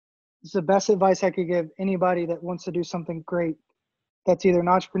It's the best advice I could give anybody that wants to do something great. That's either an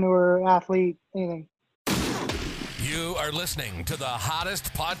entrepreneur, athlete, anything. You are listening to the hottest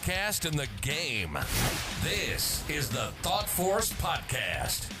podcast in the game. This is the Thought Force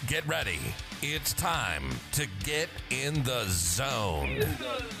Podcast. Get ready. It's time to get in the zone.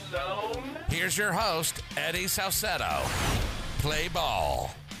 Here's your host, Eddie Salcedo. Play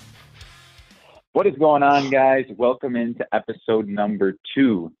ball. What is going on, guys? Welcome into episode number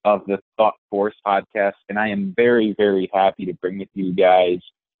 2 of the Thought Force Podcast. And I am very, very happy to bring with you guys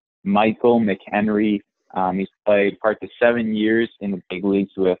Michael McHenry. He's played parts of 7 years in the big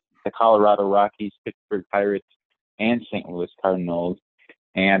leagues with the Colorado Rockies, Pittsburgh Pirates, and St. Louis Cardinals.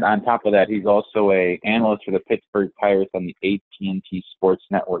 And on top of that, he's also an analyst for the Pittsburgh Pirates on the AT&T Sports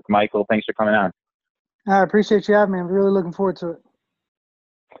Network. Michael, thanks for coming on. I appreciate you having me. I'm really looking forward to it.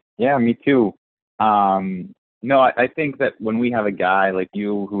 Yeah, me too. I think that when we have a guy like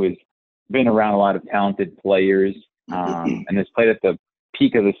you who has been around a lot of talented players and has played at the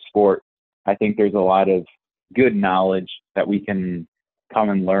peak of the sport, I think there's a lot of good knowledge that we can come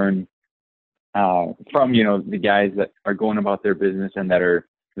and learn from, the guys that are going about their business and that are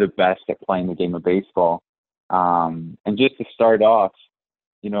the best at playing the game of baseball. And just to start off,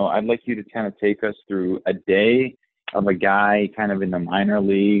 I'd like you to kind of take us through a day of a guy kind of in the minor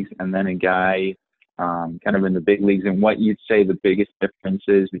leagues and then a guy kind of in the big leagues, and what you'd say the biggest difference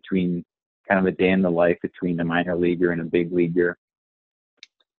is between kind of a day in the life between a minor leaguer and a big leaguer.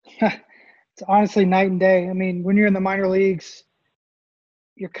 It's honestly night and day. I mean, when you're in the minor leagues,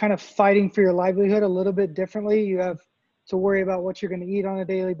 you're kind of fighting for your livelihood a little bit differently. You have to worry about what you're going to eat on a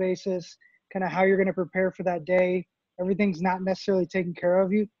daily basis, kind of how you're going to prepare for that day. Everything's not necessarily taken care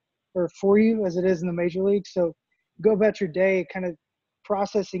of you or for you as it is in the major league. So go about your day kind of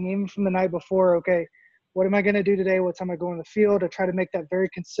processing even from the night before, okay, what am I going to do today? What time am I going to the field? I try to make that very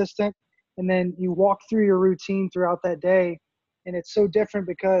consistent. And then you walk through your routine throughout that day. And it's so different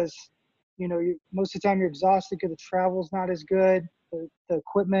because, most of the time you're exhausted because the travel's not as good. The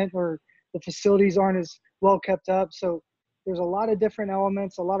equipment or the facilities aren't as well kept up. So there's a lot of different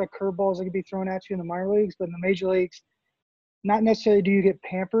elements, a lot of curveballs that can be thrown at you in the minor leagues, but in the major leagues, not necessarily do you get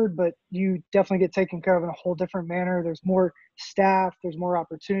pampered, but you definitely get taken care of in a whole different manner. There's more staff, there's more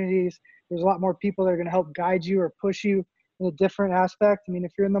opportunities, there's a lot more people that are going to help guide you or push you in a different aspect. I mean,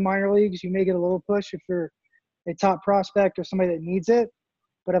 if you're in the minor leagues, you may get a little push if you're a top prospect or somebody that needs it.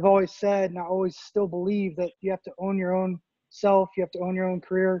 But I've always said, and I always still believe, that you have to own your own self, you have to own your own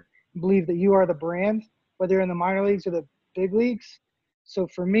career, and believe that you are the brand, whether you're in the minor leagues or the big leagues. So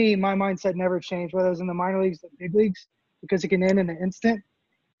for me, my mindset never changed, whether I was in the minor leagues or the big leagues, because it can end in an instant.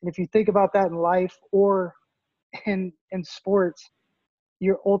 And if you think about that in life or in sports,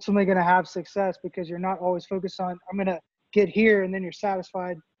 you're ultimately going to have success because you're not always focused on, I'm going to get here and then you're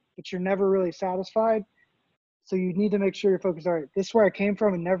satisfied, but you're never really satisfied. So you need to make sure you're focused. All right, this is where I came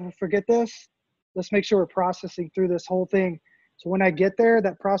from and never forget this. Let's make sure we're processing through this whole thing. So when I get there,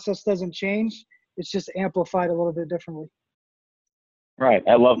 that process doesn't change. It's just amplified a little bit differently. Right.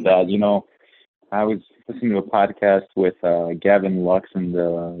 I love that. I was listening to a podcast with Gavin Lux and the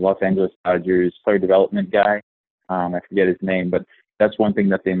Los Angeles Dodgers player development guy. I forget his name, but that's one thing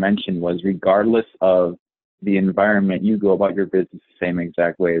that they mentioned was regardless of the environment, you go about your business the same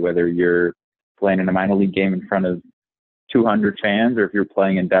exact way, whether you're playing in a minor league game in front of 200 fans or if you're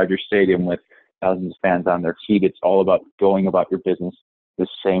playing in Dodger Stadium with thousands of fans on their feet. It's all about going about your business the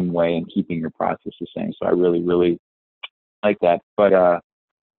same way and keeping your process the same. So I really, really like that. But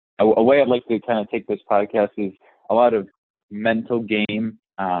a way I'd like to kind of take this podcast is a lot of mental game,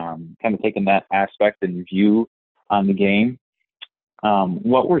 kind of taking that aspect and view on the game.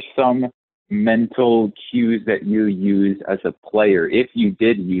 What were some mental cues that you use as a player, if you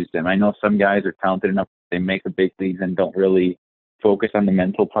did use them? I know some guys are talented enough, they make the big leagues and don't really focus on the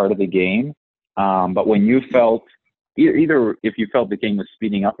mental part of the game. But when you felt, either if you felt the game was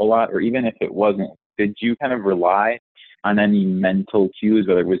speeding up a lot, or even if it wasn't, did you kind of rely on any mental cues,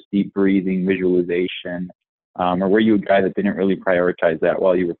 whether it was deep breathing, visualization, or were you a guy that didn't really prioritize that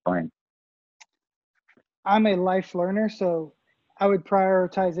while you were playing? I'm a life learner, so I would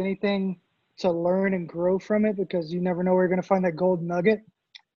prioritize anything to learn and grow from it because you never know where you're going to find that gold nugget.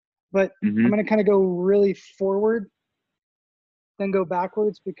 But I'm going to kind of go really forward, then go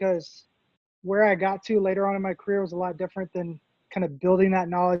backwards, because where I got to later on in my career was a lot different than kind of building that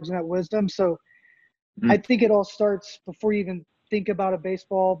knowledge and that wisdom. So I think it all starts before you even think about a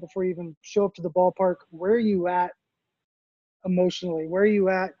baseball, before you even show up to the ballpark. Where are you at emotionally? Where are you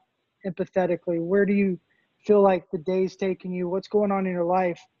at empathetically? Where do you feel like the day's taking you? What's going on in your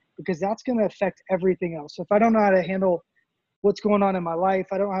life? Because that's going to affect everything else. So if I don't know how to handle what's going on in my life,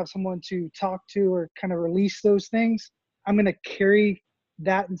 I don't have someone to talk to or kind of release those things, I'm going to carry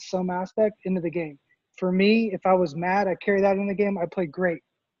that in some aspect into the game. For me, if I was mad, I carry that in the game. I played great.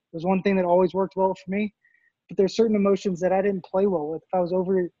 It was one thing that always worked well for me. But there's certain emotions that I didn't play well with. If I was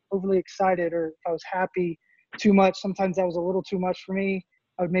overly excited, or if I was happy too much, sometimes that was a little too much for me.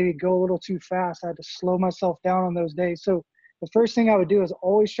 I would maybe go a little too fast. I had to slow myself down on those days. So the first thing I would do is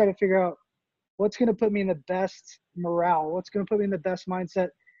always try to figure out what's going to put me in the best morale, what's going to put me in the best mindset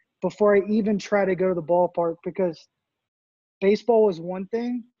before I even try to go to the ballpark, because baseball was one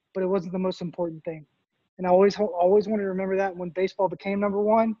thing, but it wasn't the most important thing. And I always wanted to remember that when baseball became number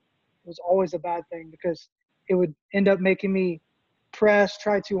one, it was always a bad thing, because it would end up making me press,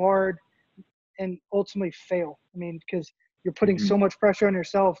 try too hard, and ultimately fail. I mean, because you're putting so much pressure on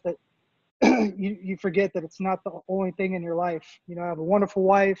yourself that you forget that it's not the only thing in your life. You know, I have a wonderful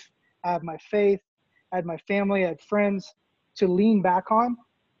wife. I have my faith. I had my family. I had friends to lean back on.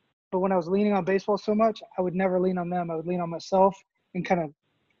 But when I was leaning on baseball so much, I would never lean on them. I would lean on myself and kind of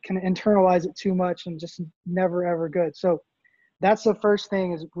internalize it too much, and just never, ever good. So that's the first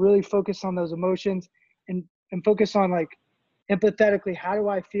thing, is really focus on those emotions, and focus on, like, empathetically, how do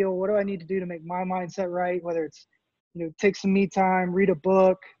I feel? What do I need to do to make my mindset right? Whether it's, you know, take some me time, read a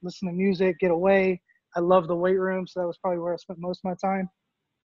book, listen to music, get away. I love the weight room, so that was probably where I spent most of my time.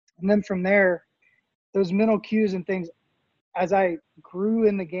 And then from there, those mental cues and things, as I grew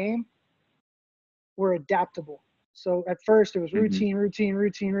in the game, were adaptable. So at first it was routine.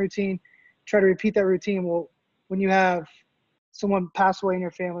 Try to repeat that routine. Well, when you have someone pass away in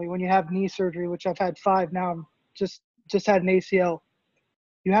your family, when you have knee surgery, which I've had 5 now, I'm just had an ACL,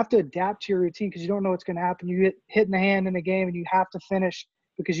 you have to adapt to your routine, because you don't know what's going to happen. You get hit in the hand in the game, and you have to finish,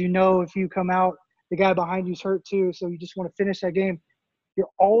 because you know if you come out, the guy behind you's hurt too. So you just want to finish that game. You're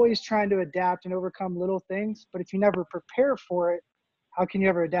always trying to adapt and overcome little things, but if you never prepare for it, how can you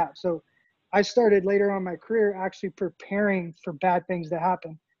ever adapt? So I started later on in my career actually preparing for bad things to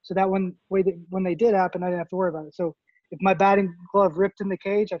happen, so that when they did happen, I didn't have to worry about it. So if my batting glove ripped in the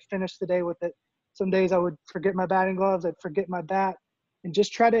cage, I finished the day with it. Some days I would forget my batting gloves, I'd forget my bat, and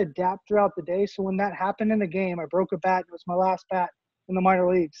just try to adapt throughout the day. So when that happened in the game, I broke a bat, it was my last bat in the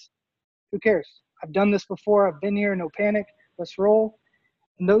minor leagues. Who cares? I've done this before. I've been here. No panic. Let's roll.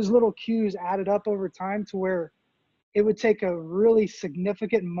 And those little cues added up over time to where it would take a really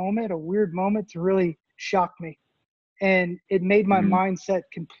significant moment, a weird moment, to really shock me. And it made my mindset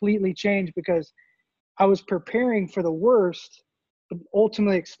completely change, because I was preparing for the worst, but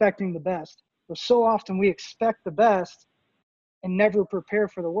ultimately expecting the best. But so often we expect the best and never prepare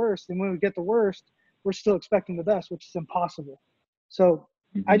for the worst. And when we get the worst, we're still expecting the best, which is impossible. So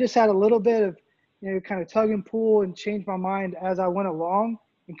I just had a little bit of, you know, kind of tug and pull, and change my mind as I went along,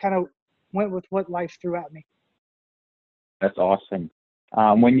 and kind of went with what life threw at me. That's awesome.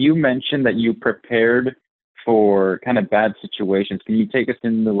 When you mentioned that you prepared for kind of bad situations, can you take us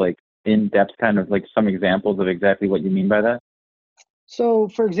into, like, in-depth kind of, like, some examples of exactly what you mean by that? So,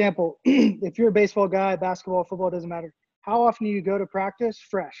 for example, if you're a baseball guy, basketball, football, it doesn't matter. How often do you go to practice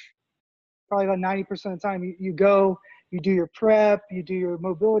fresh? Probably about 90% of the time. You go, you do your prep, you do your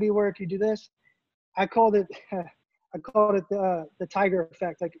mobility work, you do this. I called it the tiger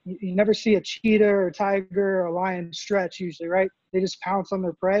effect. Like, you never see a cheetah or tiger or a lion stretch usually, right? They just pounce on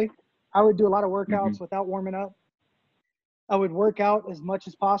their prey. I would do a lot of workouts without warming up. I would work out as much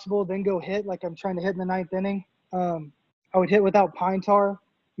as possible, then go hit like I'm trying to hit in the 9th inning. I would hit without pine tar.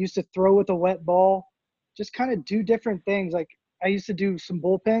 Used to throw with a wet ball. Just kind of do different things. Like, I used to do some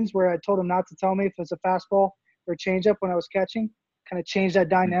bullpens where I told them not to tell me if it's a fastball or a changeup when I was catching. Kind of change that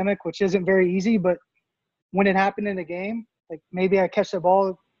dynamic, which isn't very easy, but when it happened in the game, like maybe I catch the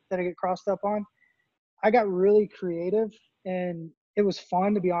ball that I get crossed up on, I got really creative, and it was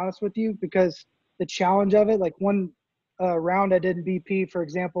fun, to be honest with you, because the challenge of it, like one round I did in BP, for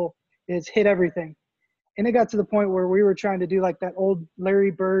example, is hit everything. And it got to the point where we were trying to do like that old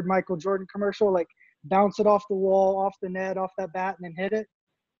Larry Bird, Michael Jordan commercial, like bounce it off the wall, off the net, off that bat, and then hit it.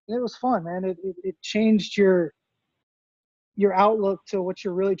 And it was fun, man. It changed your outlook to what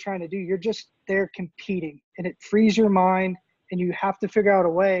you're really trying to do. You're just there competing, and it frees your mind, and you have to figure out a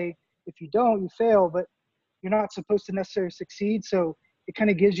way. If you don't, you fail, but you're not supposed to necessarily succeed. So it kind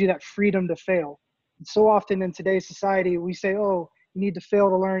of gives you that freedom to fail. And so often in today's society, we say, oh, you need to fail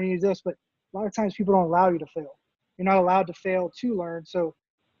to learn, you need this, but a lot of times people don't allow you to fail. You're not allowed to fail to learn. So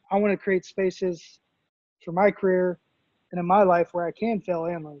I want to create spaces for my career and in my life where I can fail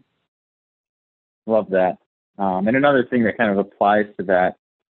and learn. Love that. And another thing that kind of applies to that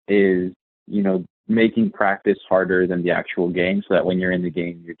is, you know, making practice harder than the actual game, so that when you're in the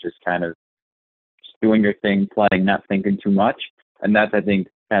game, you're just kind of doing your thing, playing, not thinking too much. And that's, I think,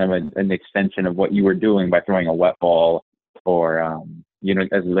 kind of an extension of what you were doing by throwing a wet ball or,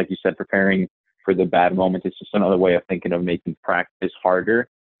 as like you said, preparing for the bad moments. It's just another way of thinking of making practice harder,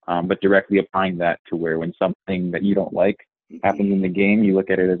 but directly applying that to where when something that you don't like happens in the game, you look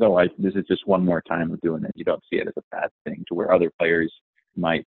at it as, this is just one more time of doing it. You don't see it as a bad thing to where other players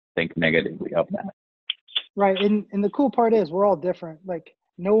might think negatively of that. Right. And the cool part is we're all different. Like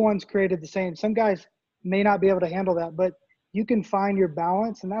no one's created the same. Some guys may not be able to handle that, but you can find your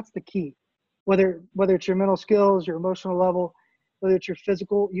balance, and that's the key. Whether it's your mental skills, your emotional level, whether it's your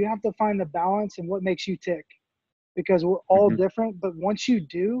physical, you have to find the balance and what makes you tick, because we're all different. But once you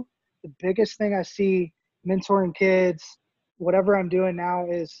do, the biggest thing I see mentoring kids, whatever I'm doing now,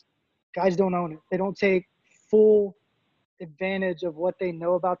 is guys don't own it. They don't take full advantage of what they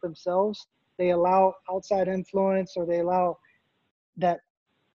know about themselves. They allow outside influence, or they allow that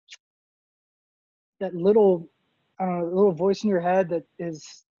little, I don't know, little voice in your head that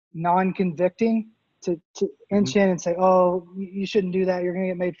is non-convicting to inch in and say, oh, you shouldn't do that. You're going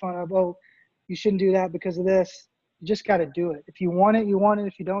to get made fun of. Oh, you shouldn't do that because of this. You just got to do it. If you want it, you want it.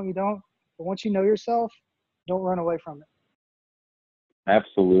 If you don't, you don't. But once you know yourself, don't run away from it.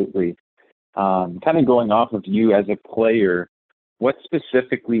 Absolutely. Kind of going off of you as a player, what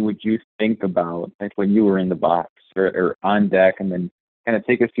specifically would you think about like when you were in the box or on deck, and then kind of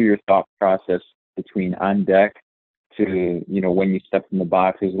take us through your thought process between on deck to, when you stepped in the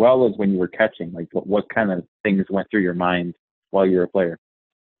box, as well as when you were catching? Like what kind of things went through your mind while you were a player?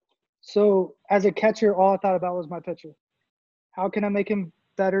 So as a catcher, all I thought about was my pitcher. How can I make him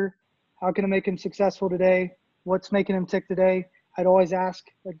better? How can I make him successful today? What's making him tick today? I'd always ask,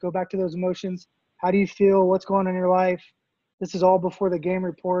 like, go back to those emotions. How do you feel? What's going on in your life? This is all before the game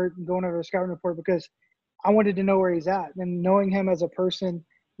report and going over the scouting report, because I wanted to know where he's at. And knowing him as a person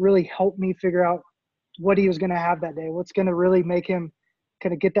really helped me figure out what he was going to have that day. What's going to really make him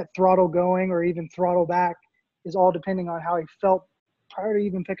kind of get that throttle going or even throttle back is all depending on how he felt prior to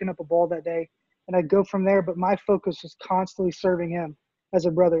even picking up a ball that day. And I'd go from there, but my focus was constantly serving him as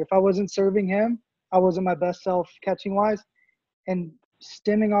a brother. If I wasn't serving him, I wasn't my best self catching wise. And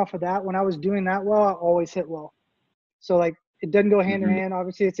stemming off of that, when I was doing that well, I always hit well. So like it doesn't go hand in hand.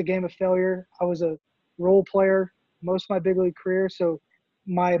 Obviously it's a game of failure. I was a role player most of my big league career. So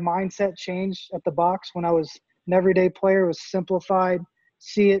my mindset changed at the box. When I was an everyday player, it was simplified,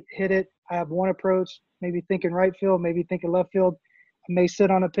 see it, hit it. I have one approach, maybe thinking right field, maybe thinking left field. I may sit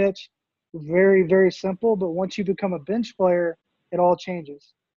on a pitch. Very, very simple. But once you become a bench player, it all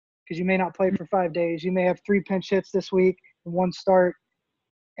changes, because you may not play for 5 days. You may have 3 pinch hits this week and 1 start.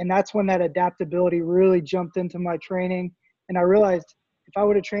 And that's when that adaptability really jumped into my training. And I realized if I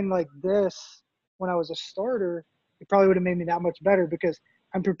would have trained like this when I was a starter, it probably would have made me that much better, because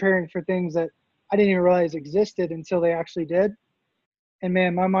I'm preparing for things that I didn't even realize existed until they actually did. And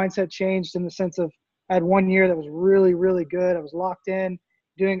man, my mindset changed in the sense of I had 1 year that was really, really good. I was locked in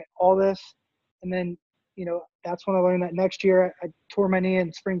doing all this. And then, that's when I learned that next year I tore my knee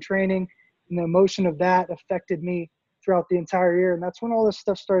in spring training, and the emotion of that affected me throughout the entire year. And that's when all this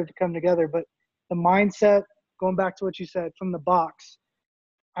stuff started to come together. But the mindset, going back to what you said, from the box,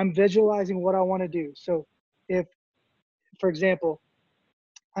 I'm visualizing what I want to do. So if, for example,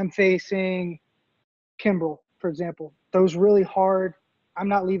 I'm facing Kimbrel, for example, throws really hard, I'm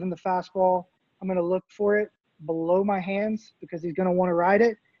not leaving the fastball. I'm going to look for it below my hands, because he's going to want to ride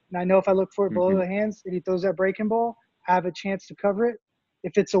it. And I know if I look for it below the hands and he throws that breaking ball, I have a chance to cover it.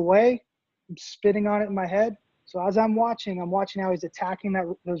 If it's away, I'm spitting on it in my head. So as I'm watching how he's attacking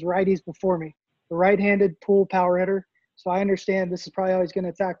those righties before me, the right-handed pull power hitter. So I understand this is probably how he's going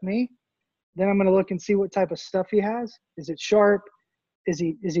to attack me. Then I'm going to look and see what type of stuff he has. Is it sharp? Is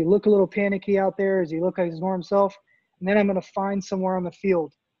he look a little panicky out there? Does he look like he's more himself? And then I'm going to find somewhere on the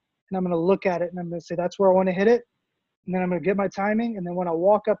field, and I'm going to look at it, and I'm going to say, that's where I want to hit it. And then I'm going to get my timing. And then when I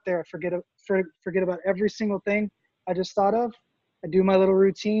walk up there, I forget about every single thing I just thought of. I do my little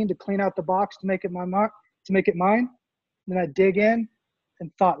routine to clean out the box to make it mine. Then I dig in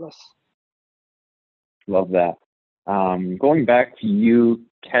and thoughtless. Love that. Going back to you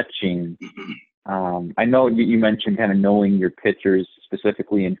catching, I know you mentioned kind of knowing your pitchers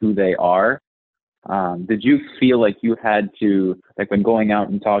specifically and who they are. Did you feel like you had to, like when going out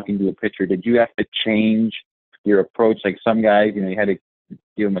and talking to a pitcher, did you have to change your approach? Like some guys, you had to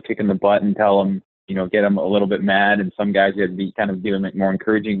give them a kick in the butt and tell them, get them a little bit mad. And some guys you had to be kind of giving them more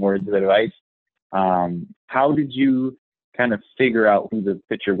encouraging words of advice. How did you kind of figure out who the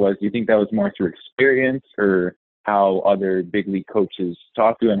pitcher was? Do you think that was more through experience, or how other big league coaches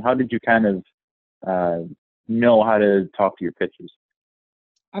talk to you? And how did you kind of know how to talk to your pitchers?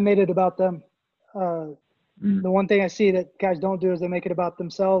 I made it about them. The one thing I see that guys don't do is they make it about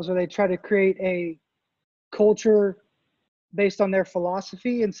themselves, or they try to create a culture based on their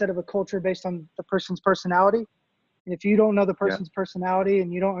philosophy instead of a culture based on the person's personality. And if you don't know the person's personality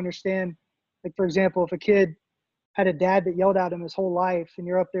and you don't understand, like, for example, if a kid had a dad that yelled at him his whole life and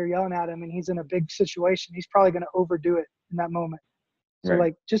you're up there yelling at him and he's in a big situation, he's probably going to overdo it in that moment. So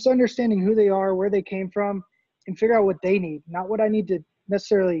like just understanding who they are, where they came from, and figure out what they need, not what I need to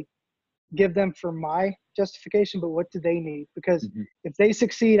necessarily give them for my justification, but what do they need? Because if they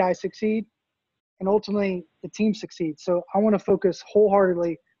succeed, I succeed, and ultimately the team succeeds. So I want to focus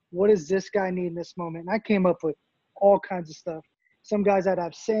wholeheartedly, what does this guy need in this moment? And I came up with all kinds of stuff. Some guys I'd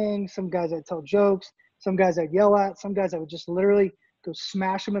have sing, some guys I'd tell jokes, some guys I'd yell at, some guys I would just literally go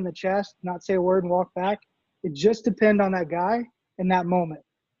smash them in the chest, not say a word and walk back. It just depends on that guy in that moment.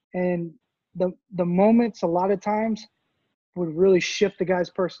 And the moments a lot of times would really shift the guy's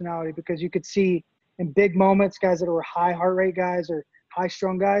personality, because you could see in big moments, guys that were high heart rate guys or high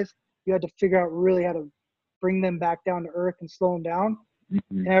strung guys, you had to figure out really how to bring them back down to earth and slow them down.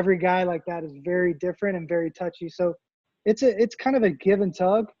 And every guy like that is very different and very touchy. So it's kind of a give and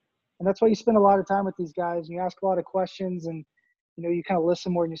tug. And that's why you spend a lot of time with these guys, and you ask a lot of questions, and, you know, you kind of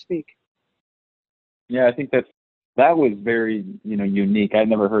listen more than you speak. Yeah, I think that was very, unique. I'd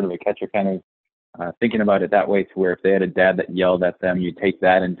never heard of a catcher kind of thinking about it that way, to where if they had a dad that yelled at them, you take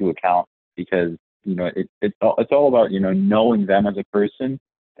that into account, because, it's all about, knowing them as a person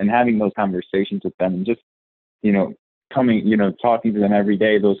and having those conversations with them, and just, talking to them every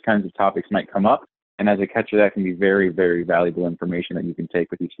day. Those kinds of topics might come up. And as a catcher, that can be very, very valuable information that you can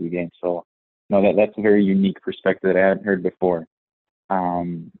take with each of the games. So, that's a very unique perspective that I hadn't heard before.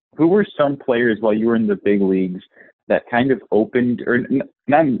 Who were some players while you were in the big leagues that kind of opened, or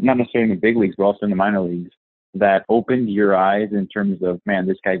not necessarily in the big leagues, but also in the minor leagues, that opened your eyes in terms of, man,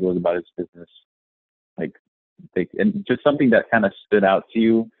 this guy goes about his business? And just something that kind of stood out to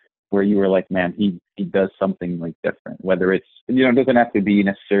you, where you were like, man, he does something like different. Whether it's, it doesn't have to be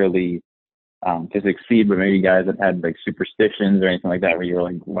necessarily to succeed, but maybe guys that had like superstitions or anything like that, where you were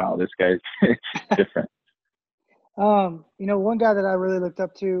like, wow, this guy's different. One guy that I really looked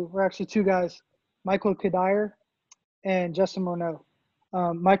up to, were actually two guys, Michael Kadire and Justin Morneau.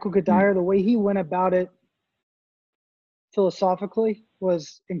 Michael Kadire, the way he went about it philosophically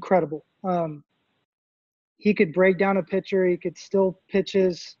was incredible. He could break down a pitcher. He could still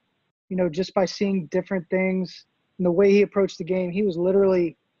pitches, just by seeing different things. And the way he approached the game, he was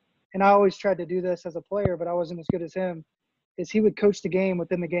literally, and I always tried to do this as a player, but I wasn't as good as him, is he would coach the game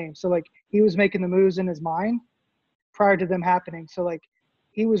within the game. So, like, he was making the moves in his mind prior to them happening. So, like,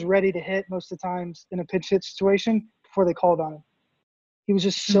 he was ready to hit most of the times in a pitch hit situation before they called on him. He was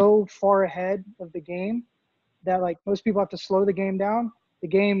just so far ahead of the game that, like, most people have to slow the game down. The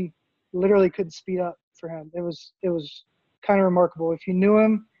game literally couldn't speed up for him. It was kind of remarkable. If you knew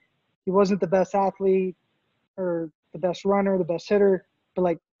him, he wasn't the best athlete or the best runner, the best hitter, but,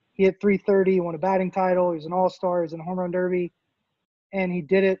 like, he hit .330, he won a batting title, he was an all-star, he was in a home run derby, and he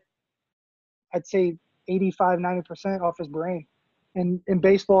did it, I'd say, 85, 90% off his brain. And in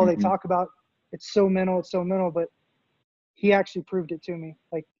baseball, they talk about it's so mental, but he actually proved it to me.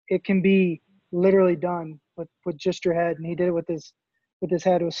 Like, it can be literally done with just your head, and he did it with his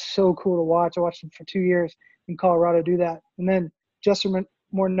head. It was so cool to watch. I watched him for 2 years in Colorado do that. And then Justin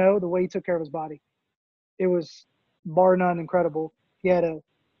Morneau, the way he took care of his body, it was bar none incredible. He had a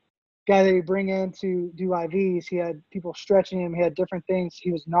guy that he'd bring in to do IVs. He had people stretching him. He had different things.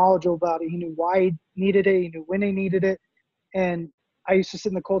 He was knowledgeable about it. He knew why he needed it. He knew when he needed it. And I used to sit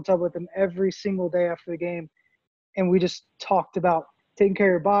in the cold tub with him every single day after the game, and we just talked about taking care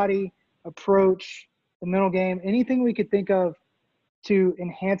of your body, approach, the mental game, anything we could think of to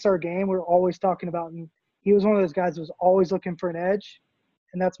enhance our game, we're always talking about. And he was one of those guys that was always looking for an edge,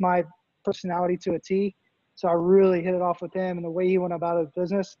 and that's my personality to a T. So I really hit it off with him, and the way he went about his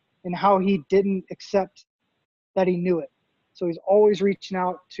business and how he didn't accept that he knew it. So he's always reaching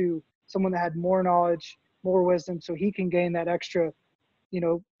out to someone that had more knowledge, more wisdom, so he can gain that extra,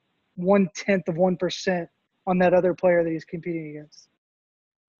 1/10 of 1% on that other player that he's competing against.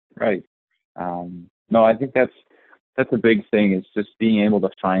 Right. No, I think that's a big thing, is just being able to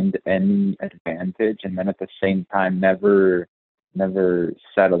find any advantage, and then at the same time never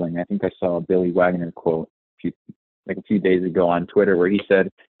settling. I think I saw a Billy Wagner quote a few days ago on Twitter, where he said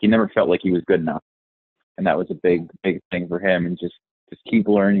he never felt like he was good enough, and that was a big thing for him. And just keep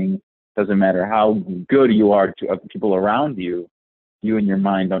learning. Doesn't matter how good you are to people around you. You in your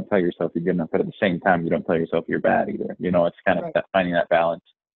mind don't tell yourself you're good enough, but at the same time you don't tell yourself you're bad either. It's kind of that, finding that balance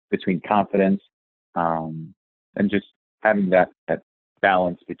between confidence and just having that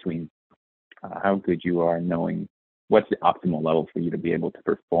balance between how good you are, knowing what's the optimal level for you to be able to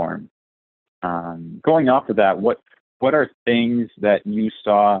perform. Going off of that, what are things that you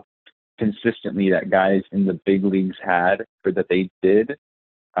saw consistently that guys in the big leagues had, or that they did,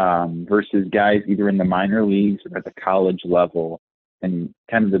 versus guys either in the minor leagues or at the college level, and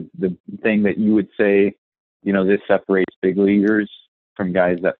kind of the thing that you would say, this separates big leaguers from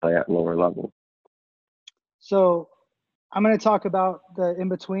guys that play at lower levels? So I'm going to talk about the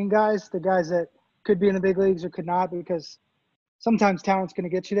in-between guys, the guys that could be in the big leagues or could not, because sometimes talent's going to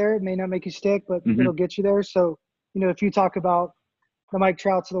get you there. It may not make you stick, but it'll get you there. So, if you talk about the Mike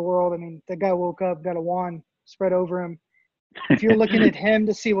Trouts of the world, I mean, that guy woke up, got a wand spread over him. If you're looking at him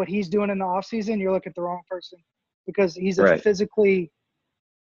to see what he's doing in the offseason, you're looking at the wrong person, because he's a physically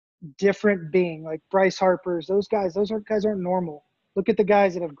different being. Like Bryce Harper's, those guys aren't normal. Look at the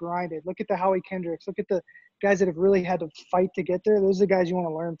guys that have grinded. Look at the Howie Kendricks. Look at the guys that have really had to fight to get there. Those are the guys you want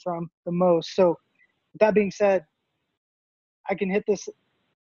to learn from the most. So with that being said, I can hit this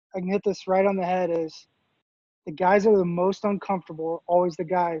right on the head. Is the guys that are the most uncomfortable are always the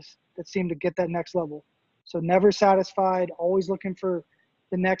guys that seem to get that next level. So never satisfied, always looking for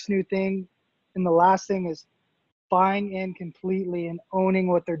the next new thing. And the last thing is buying in completely and owning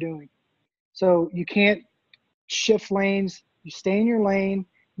what they're doing. So you can't shift lanes. You stay in your lane.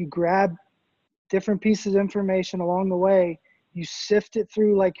 You grab different pieces of information along the way. You sift it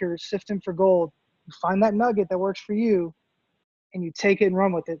through like you're sifting for gold. You find that nugget that works for you, and you take it and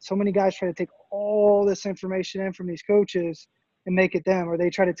run with it. So many guys try to take all this information in from these coaches and make it them, or they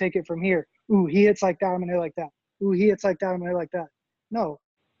try to take it from here. Ooh, he hits like that, I'm going to hit like that. Ooh, he hits like that, I'm going to hit like that. No.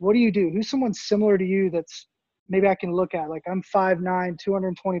 What do? Who's someone similar to you that's maybe I can look at? Like, I'm 5'9",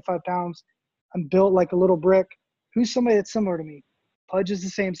 225 pounds. I'm built like a little brick. Who's somebody that's similar to me? Pudge is the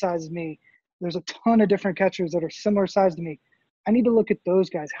same size as me. There's a ton of different catchers that are similar size to me. I need to look at those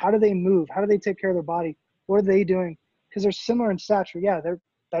guys. How do they move? How do they take care of their body? What are they doing? Because they're similar in stature. Yeah, they're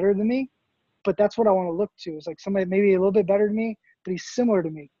better than me, but that's what I want to look to. Is like somebody maybe a little bit better than me, but he's similar to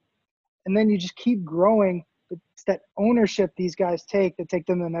me. And then you just keep growing. It's that ownership these guys take that take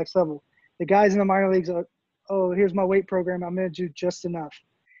them to the next level. The guys in the minor leagues are, oh, here's my weight program. I'm going to do just enough.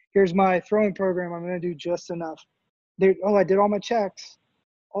 Here's my throwing program. I'm going to do just enough. I did all my checks.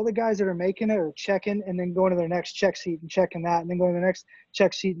 All the guys that are making it are checking and then going to their next check sheet and checking that, and then going to the next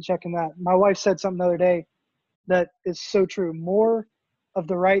check sheet and checking that. My wife said something the other day that is so true. More of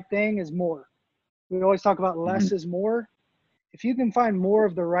the right thing is more. We always talk about less is more. If you can find more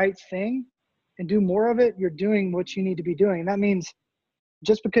of the right thing and do more of it, you're doing what you need to be doing. And that means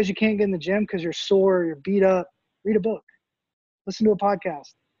just because you can't get in the gym because you're sore, you're beat up, read a book, listen to a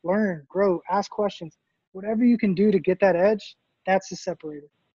podcast, learn, grow, ask questions. Whatever you can do to get that edge, that's the separator.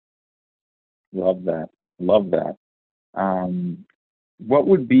 Love that. What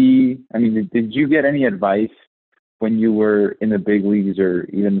would be, did you get any advice when you were in the big leagues or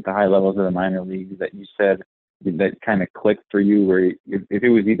even at the high levels of the minor leagues that you said that kind of clicked for you, where if it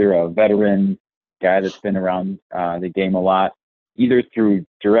was either a veteran guy that's been around the game a lot, either through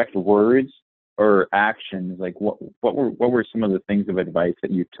direct words or actions, like what were some of the things of advice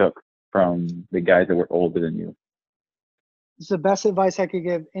that you took from the guys that were older than you? It's the best advice I could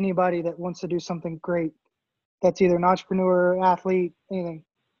give anybody that wants to do something great. That's either an entrepreneur, athlete, anything.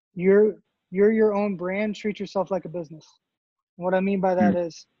 You're your own brand. Treat yourself like a business. And what I mean by that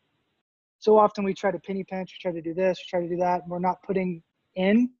is, so often we try to penny pinch, we try to do this, we try to do that, and we're not putting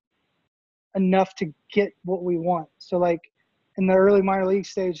in enough to get what we want. So like in the early minor league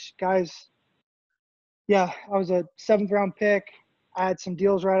stage, guys, I was a 7th round pick. I had some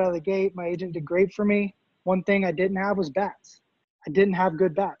deals right out of the gate. My agent did great for me. One thing I didn't have was bats. I didn't have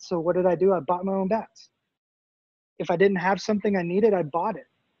good bats. So what did I do? I bought my own bats. If I didn't have something I needed, I bought it.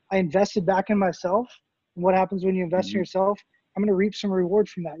 I invested back in myself. And what happens when you invest in yourself? I'm going to reap some reward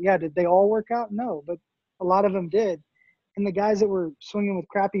from that. Yeah, did they all work out? No, but a lot of them did. And the guys that were swinging with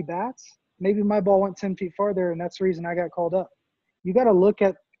crappy bats, maybe my ball went 10 feet farther, and that's the reason I got called up. You got to look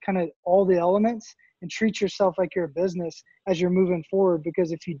at kind of all the elements and treat yourself like you're a business as you're moving forward,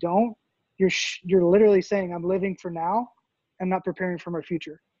 because if you don't, you're literally saying, I'm living for now. I'm not preparing for my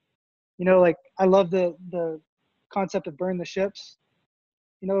future. Like I love the concept of burn the ships.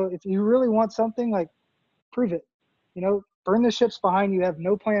 If you really want something, like prove it, burn the ships behind you, have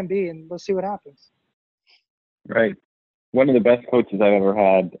no plan B, and let's see what happens. Right. One of the best coaches I've ever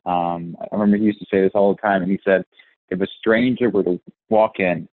had, I remember he used to say this all the time, and he said, if a stranger were to walk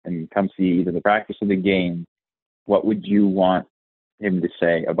in and come see either the practice or the game, what would you want him to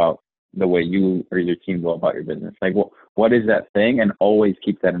say about the way you or your team go about your business? Like, what is that thing? And always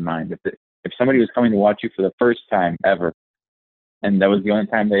keep that in mind. If somebody was coming to watch you for the first time ever, and that was the only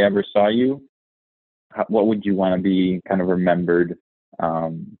time they ever saw you, what would you want to be kind of remembered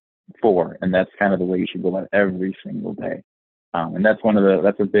for? And that's kind of the way you should go about every single day. And that's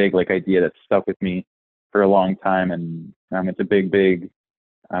that's a big like idea that stuck with me for a long time. And it's a big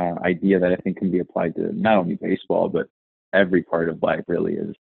idea that I think can be applied to not only baseball, but every part of life really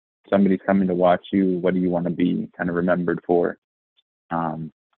is. Somebody's coming to watch you. What do you want to be kind of remembered for?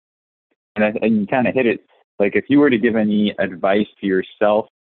 And you kind of hit it. Like if you were to give any advice to yourself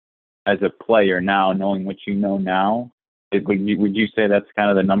as a player now, knowing what you know now, would you say that's kind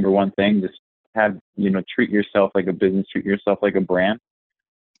of the number one thing? Just have, treat yourself like a business, treat yourself like a brand.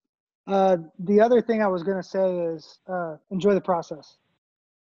 The other thing I was going to say is enjoy the process.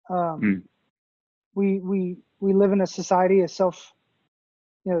 We live in a society of self,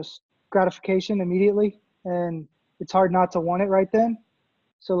 gratification immediately, and it's hard not to want it right then.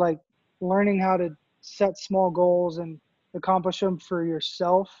 So like learning how to set small goals and accomplish them for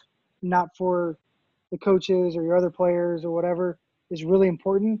yourself, not for the coaches or your other players or whatever, is really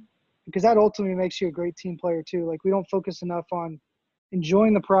important, because that ultimately makes you a great team player too. Like we don't focus enough on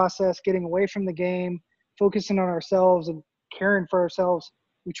enjoying the process, getting away from the game, focusing on ourselves and caring for ourselves.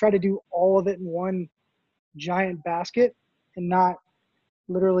 We try to do all of it in one giant basket and not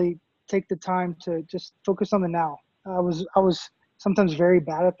literally take the time to just focus on the now. I was sometimes very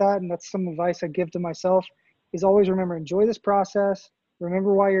bad at that, and that's some advice I give to myself, is always remember, enjoy this process,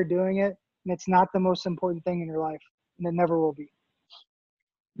 remember why you're doing it, and it's not the most important thing in your life, and it never will be.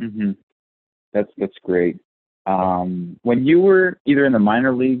 That's great. When you were either in the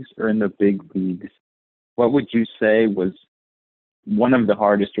minor leagues or in the big leagues, what would you say was one of the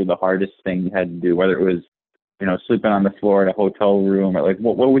hardest or the hardest thing you had to do, whether it was, sleeping on the floor at a hotel room, or like,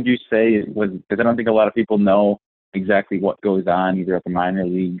 what would you say was, because I don't think a lot of people know exactly what goes on either at the minor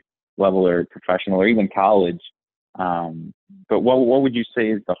league level or professional or even college. But what would you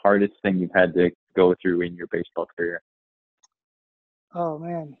say is the hardest thing you've had to go through in your baseball career? Oh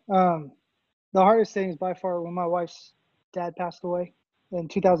man. The hardest thing is by far when my wife's dad passed away in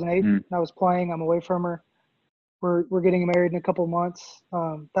 2008. And I was playing, I'm away from her. We're getting married in a couple months.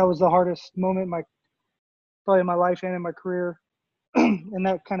 That was the hardest moment probably in my life and in my career. And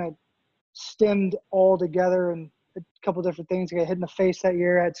that kind of stemmed all together, and a couple different things. I got hit in the face that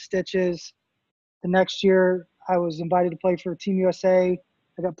year, I had stitches. The next year I was invited to play for Team USA.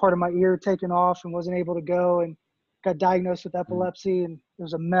 I got part of my ear taken off and wasn't able to go, and got diagnosed with epilepsy, and it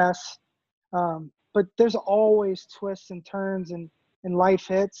was a mess. But there's always twists and turns, and life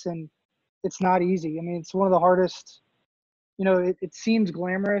hits, and it's not easy. I mean, it's one of the hardest, it seems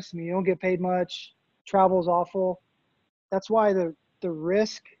glamorous. I mean, you don't get paid much. Travel's awful. That's why the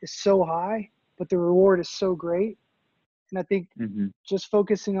risk is so high, but the reward is so great. And I think just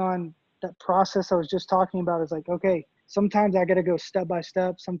focusing on that process I was just talking about is like, okay, sometimes I got to go step by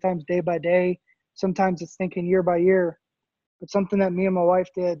step, sometimes day by day, sometimes it's thinking year by year. But something that me and my wife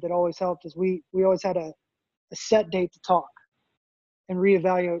did that always helped is we always had a set date to talk and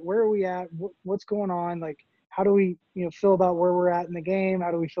reevaluate where are we at, what's going on, like how do we feel about where we're at in the game,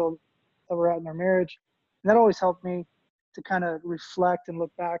 how do we feel that we're at in our marriage. And that always helped me to kind of reflect and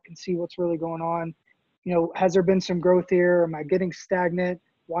look back and see what's really going on. Has there been some growth here? Am I getting stagnant?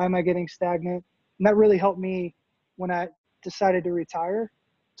 Why am I getting stagnant? And that really helped me when I decided to retire,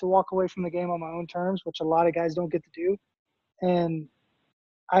 to walk away from the game on my own terms, which a lot of guys don't get to do. And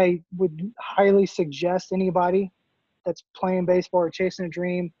I would highly suggest anybody that's playing baseball or chasing a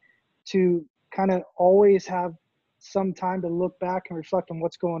dream to kind of always have some time to look back and reflect on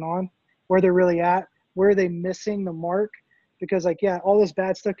what's going on, where they're really at, where are they missing the mark? Because all this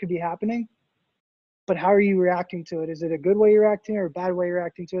bad stuff could be happening, but how are you reacting to it? Is it a good way you're reacting or a bad way you're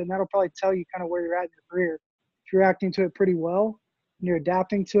reacting to it? And that'll probably tell you kind of where you're at in your career. If you're reacting to it pretty well and you're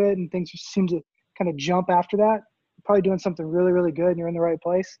adapting to it and things seem to kind of jump after that, you're probably doing something really, really good and you're in the right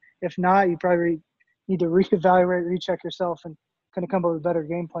place. If not, you probably need to reevaluate, recheck yourself, and kind of come up with a better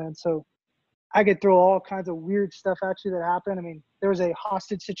game plan. So I could throw all kinds of weird stuff actually that happened. I mean, there was a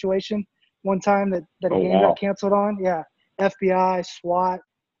hostage situation one time that a game got canceled on. Yeah, FBI, SWAT.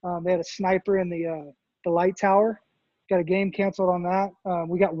 They had a sniper in the light tower. Got a game canceled on that.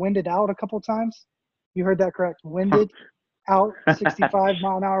 We got winded out a couple times. You heard that correct. Winded out,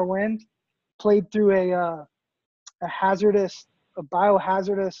 65-mile-an-hour wind. Played through a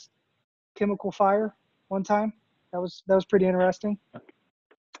biohazardous chemical fire one time. That was pretty interesting.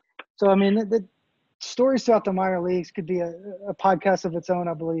 So, I mean, the stories throughout the minor leagues could be a podcast of its own,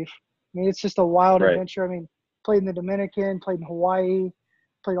 I believe. I mean, it's just a wild adventure. I mean, played in the Dominican, played in Hawaii,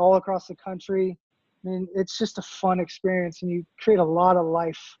 played all across the country. I mean, it's just a fun experience, and you create a lot of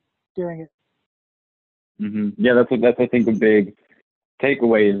life during it. Yeah, that's I think a big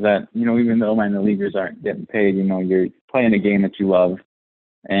takeaway is that, even though minor leaguers aren't getting paid, you're playing a game that you love,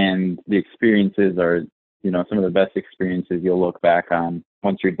 and the experiences are, some of the best experiences you'll look back on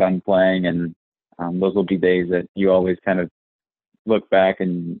once you're done playing. And those will be days that you always kind of look back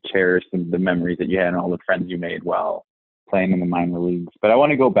and cherish the memories that you had and all the friends you made while playing in the minor leagues. But I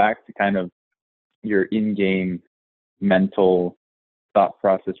want to go back to kind of your in-game mental thought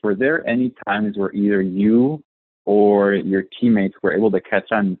process. Were there any times where either you or your teammates were able to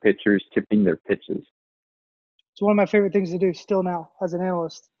catch on pitchers tipping their pitches? It's one of my favorite things to do still now as an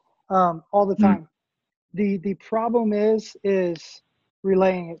analyst, all the time. The problem is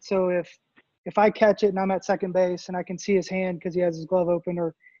relaying it. So if I catch it and I'm at second base and I can see his hand because he has his glove open,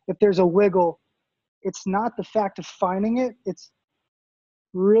 or if there's a wiggle, it's not the fact of finding it. It's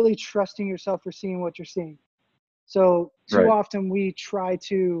really trusting yourself for seeing what you're seeing. So too often we try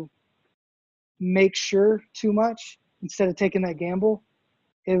to make sure too much instead of taking that gamble.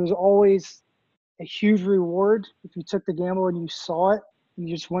 It was always a huge reward if you took the gamble and you saw it and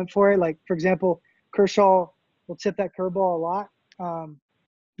you just went for it. Like, for example, Kershaw will tip that curveball a lot.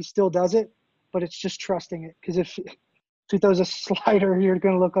 He still does it, but it's just trusting it. Because if he throws a slider, you're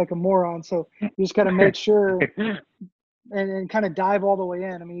going to look like a moron. So you just got to make sure and kind of dive all the way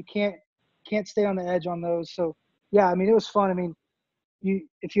in. I mean, you can't stay on the edge on those. So, yeah, I mean, it was fun. I mean,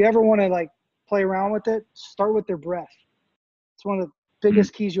 if you ever want to, like, play around with it, start with their breath. It's one of the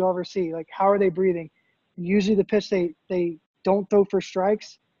biggest keys you'll ever see. Like, how are they breathing? And usually the pitch they don't throw for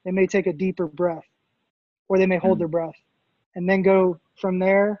strikes, they may take a deeper breath, or they may hold their breath, and then go from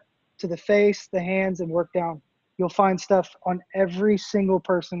there to the face, the hands, and work down. You'll find stuff on every single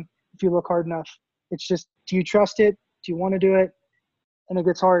person if you look hard enough. It's just, do you trust it? Do you want to do it? And it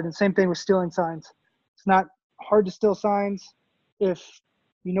gets hard. And same thing with stealing signs. It's not hard to steal signs if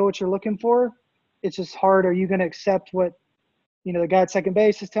you know what you're looking for. It's just hard. Are you going to accept what, the guy at second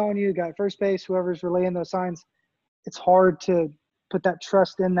base is telling you, the guy at first base, whoever's relaying those signs? It's hard to put that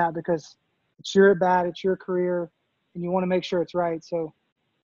trust in that because it's your at bat, it's your career, and you want to make sure it's right. So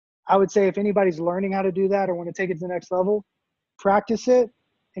I would say if anybody's learning how to do that or want to take it to the next level, practice it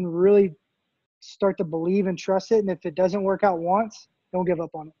and really start to believe and trust it. And if it doesn't work out once, don't give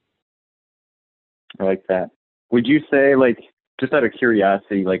up on it. I like that. Would you say, like, just out of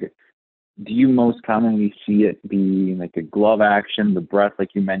curiosity, like, do you most commonly see it be like a glove action, the breath, like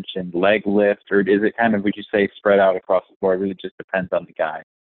you mentioned, leg lift, or is it kind of, would you say, spread out across the board? It really just depends on the guy.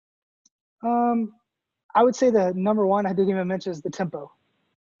 I would say the number one I didn't even mention is the tempo.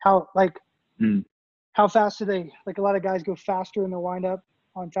 How fast do they, like, a lot of guys go faster in their windup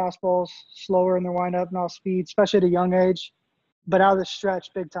on fastballs, slower in their windup and off speed, especially at a young age, but out of the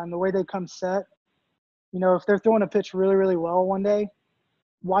stretch big time. The way they come set, if they're throwing a pitch really, really well one day,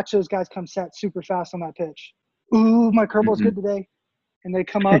 watch those guys come set super fast on that pitch. Ooh, my curveball's good today. And they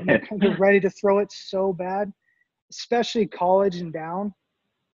come up and they're ready to throw it so bad, especially college and down,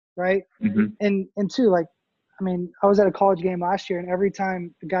 right? And two, like, I mean, I was at a college game last year, and every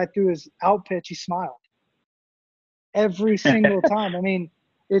time the guy threw his out pitch, he smiled. Every single time. I mean,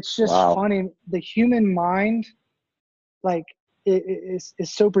 it's just funny. The human mind, like, is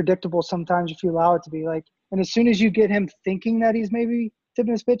so predictable sometimes if you allow it to be. Like, and as soon as you get him thinking that he's maybe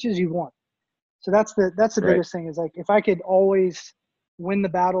tipping his pitches, you've won. So that's the biggest thing is, like, if I could always win the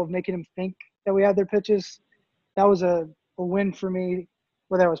battle of making him think that we had their pitches, that was a win for me.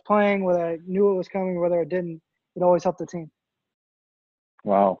 Whether I was playing, whether I knew it was coming, whether I didn't, it always helped the team.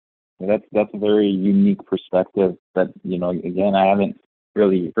 Wow. That's a very unique perspective that, again, I haven't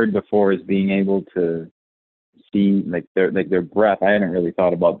really heard before, is being able to see their breath. I hadn't really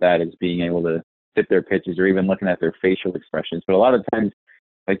thought about that as being able to tip their pitches or even looking at their facial expressions. But a lot of times,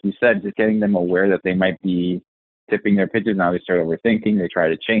 like you said, just getting them aware that they might be tipping their pitches. Now they start overthinking, they try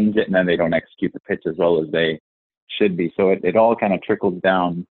to change it, and then they don't execute the pitch as well as they should be. So it all kind of trickles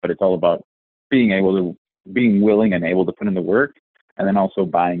down, but it's all about being willing and able to put in the work, and then also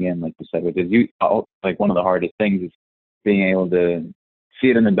buying in, like you said, which is like one of the hardest things is being able to see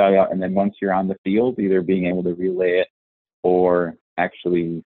it in the dugout, and then once you're on the field, either being able to relay it or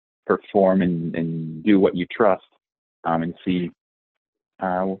actually perform and do what you trust, and see.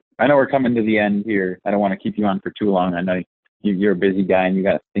 I know we're coming to the end here. I don't want to keep you on for too long. I know you're a busy guy and you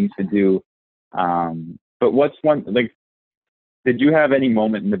got things to do. But what's one, like, did you have any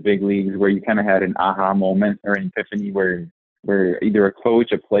moment in the big leagues where you kind of had an aha moment or an epiphany where either a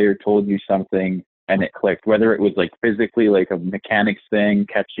coach, a player told you something and it clicked, whether it was like physically, like a mechanics thing,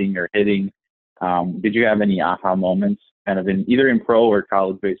 catching or hitting? Did you have any aha moments kind of either in pro or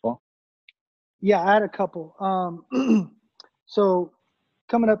college baseball? Yeah, I had a couple. So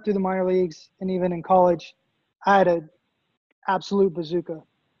coming up through the minor leagues and even in college, I had a absolute bazooka.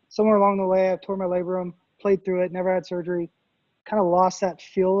 Somewhere along the way, I tore my labrum, played through it, never had surgery, kind of lost that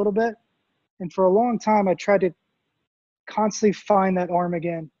feel a little bit. And for a long time, I tried to constantly find that arm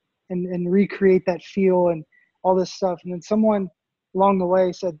again and recreate that feel and all this stuff. And then someone along the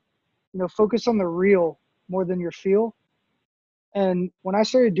way said, focus on the real more than your feel. And when I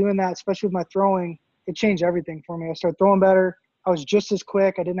started doing that, especially with my throwing, it changed everything for me. I started throwing better. I was just as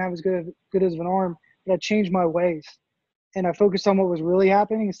quick. I didn't have as good as an arm, but I changed my ways. And I focused on what was really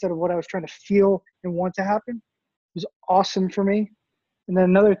happening instead of what I was trying to feel and want to happen. It was awesome for me. And then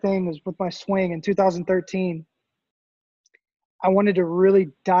another thing was with my swing in 2013, I wanted to really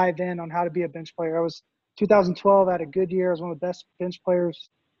dive in on how to be a bench player. 2012, I had a good year. I was one of the best bench players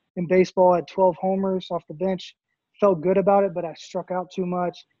in baseball. I had 12 homers off the bench. Felt good about it, but I struck out too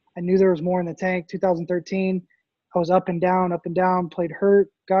much. I knew there was more in the tank. 2013, I was up and down, played hurt,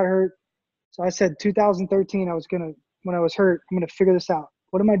 got hurt. So I said 2013, when I was hurt, I'm going to figure this out.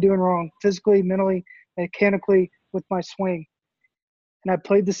 What am I doing wrong physically, mentally, mechanically with my swing? And I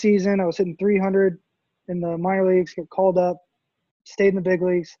played the season. I was hitting 300 in the minor leagues, got called up, stayed in the big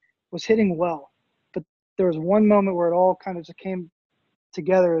leagues, was hitting well. But there was one moment where it all kind of just came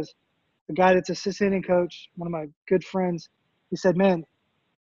together as the guy that's assistant hitting coach, one of my good friends, he said, man,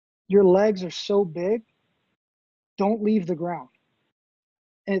 your legs are so big, don't leave the ground.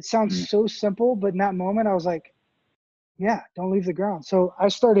 And it sounds so simple, but in that moment I was like, yeah, don't leave the ground. So I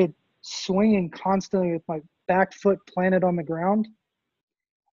started swinging constantly with my back foot planted on the ground.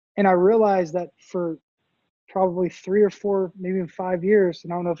 And I realized that for probably 3 or 4, maybe even 5 years,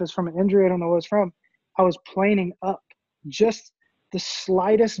 and I don't know if it's from an injury, I don't know what it's from, I was planing up just the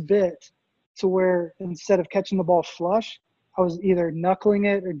slightest bit to where instead of catching the ball flush, I was either knuckling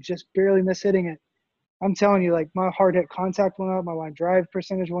it or just barely mishitting it. I'm telling you, like, my hard hit contact went up, my line drive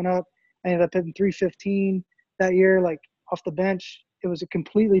percentage went up. I ended up hitting 315 that year, like off the bench. It was a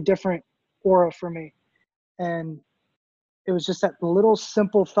completely different aura for me. And it was just that little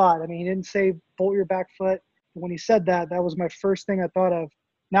simple thought. I mean, he didn't say bolt your back foot. But when he said that, that was my first thing I thought of.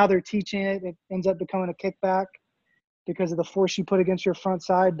 Now they're teaching it. It ends up becoming a kickback because of the force you put against your front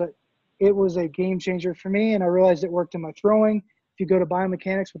side. But it was a game changer for me, and I realized it worked in my throwing. If you go to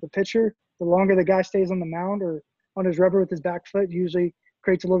biomechanics with the pitcher, the longer the guy stays on the mound or on his rubber with his back foot, usually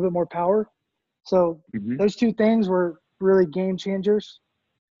creates a little bit more power. So those two things were really game changers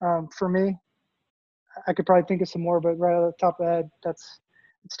for me. I could probably think of some more, but right off the top of the head,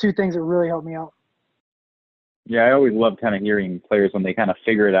 it's two things that really helped me out. Yeah, I always love kind of hearing players when they kind of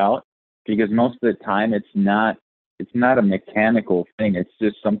figure it out, because most of the time it's not a mechanical thing. It's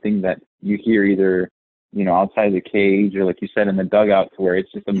just something that you hear either, outside the cage or, like you said, in the dugout, to where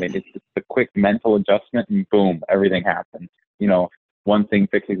it's just a quick mental adjustment and boom, everything happens. One thing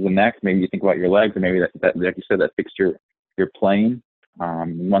fixes the next. Maybe you think about your legs, and maybe that like you said, that fixed your playing.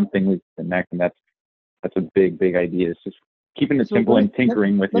 One thing leads to the next, and that's a big idea. It's just keeping it simple and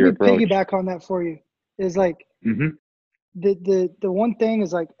tinkering with your approach. Let me piggyback on that for you. Is like the one thing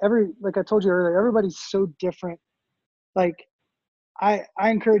is like I told you earlier, everybody's so different. Like I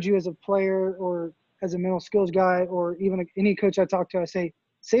encourage you as a player or as a mental skills guy or even any coach I talk to, I say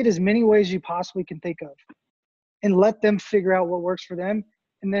it as many ways as you possibly can think of and let them figure out what works for them.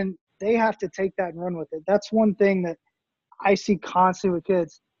 And then they have to take that and run with it. That's one thing that I see constantly with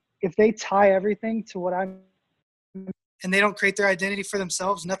kids. If they tie everything to what I'm and they don't create their identity for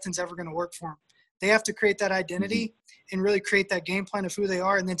themselves, nothing's ever going to work for them. They have to create that identity and really create that game plan of who they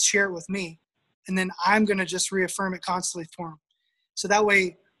are and then share it with me. And then I'm going to just reaffirm it constantly for them. So that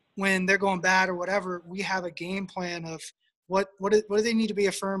way, when they're going bad or whatever, we have a game plan of what do they need to be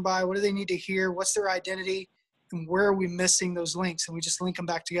affirmed by? What do they need to hear? What's their identity? And where are we missing those links? And we just link them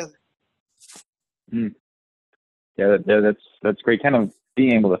back together. Yeah, that's great. Kind of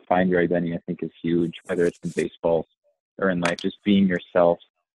being able to find your identity, I think, is huge, whether it's in baseball or in life, just being yourself.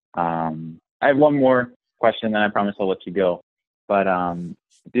 I have one more question, then I promise I'll let you go. But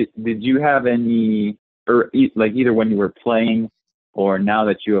did you have any, or like either when you were playing or now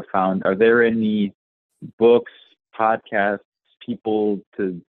that you have found, are there any books, podcasts, people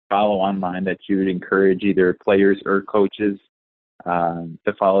to follow online that you would encourage either players or coaches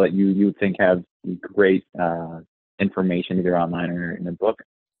to follow that you think have great information either online or in a book?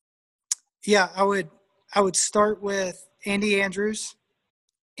 Yeah, I would start with Andy Andrews.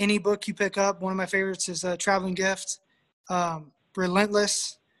 Any book you pick up, one of my favorites is Traveling Gift,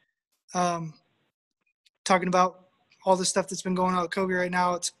 Relentless, talking about all the stuff that's been going on with Kobe right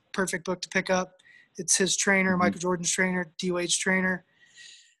now. It's a perfect book to pick up. It's his trainer, Michael Jordan's trainer, D-Wade's trainer.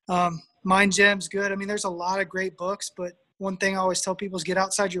 Mind Gem's good. I mean, there's a lot of great books, but one thing I always tell people is get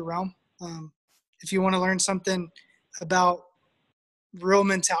outside your realm. If you want to learn something about real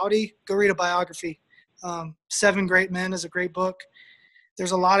mentality, go read a biography. 7 Great Men is a great book.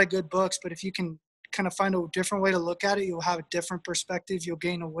 There's a lot of good books, but if you can kind of find a different way to look at it, you'll have a different perspective. You'll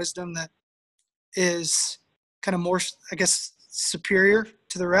gain a wisdom that is kind of more, I guess, superior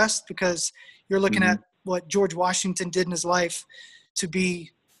to the rest, because you're looking at what George Washington did in his life to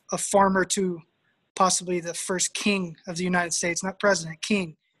be a farmer to possibly the first king of the United States, not president,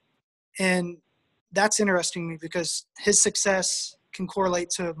 king. And that's interesting to me because his success can correlate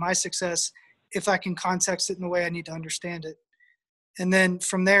to my success if I can context it in the way I need to understand it. And then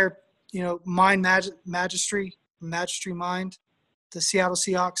from there, mind magistry mind, the Seattle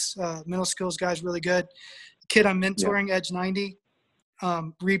Seahawks mental skills guy is really good. The kid I'm mentoring, Edge 90,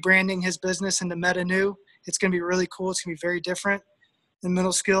 rebranding his business into Meta New. It's going to be really cool. It's going to be very different in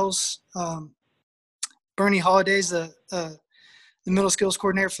mental skills. Bernie Holliday's the middle skills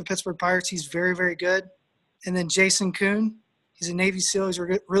coordinator for the Pittsburgh Pirates. He's very, very good. And then Jason Kuhn, he's a Navy SEAL. He's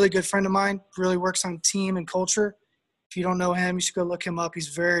a really good friend of mine, really works on team and culture. If you don't know him, you should go look him up. He's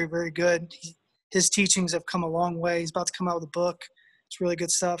very, very good. His teachings have come a long way. He's about to come out with a book. It's really good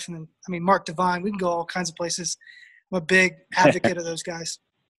stuff. And then, Mark Devine, we can go all kinds of places. I'm a big advocate of those guys.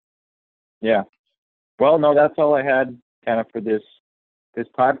 Yeah. Well, no, that's all I had kind of for this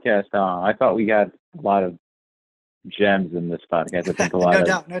podcast. I thought we got a lot of gems in this podcast. I think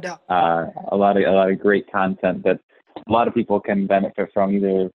No doubt. A lot of great content that a lot of people can benefit from,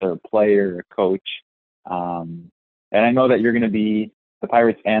 either if they're a player or a coach. And I know that you're going to be the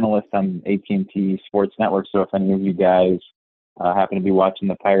Pirates analyst on AT&T Sports Network. So if any of you guys happen to be watching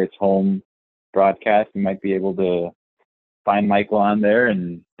the Pirates home broadcast, you might be able to find Michael on there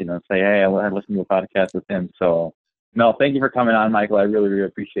and, say, hey, I listened to a podcast with him. So, Mel, thank you for coming on, Michael. I really, really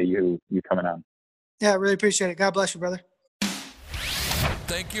appreciate you coming on. Yeah, I really appreciate it. God bless you, brother.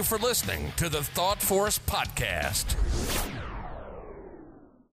 Thank you for listening to the Thought Force Podcast.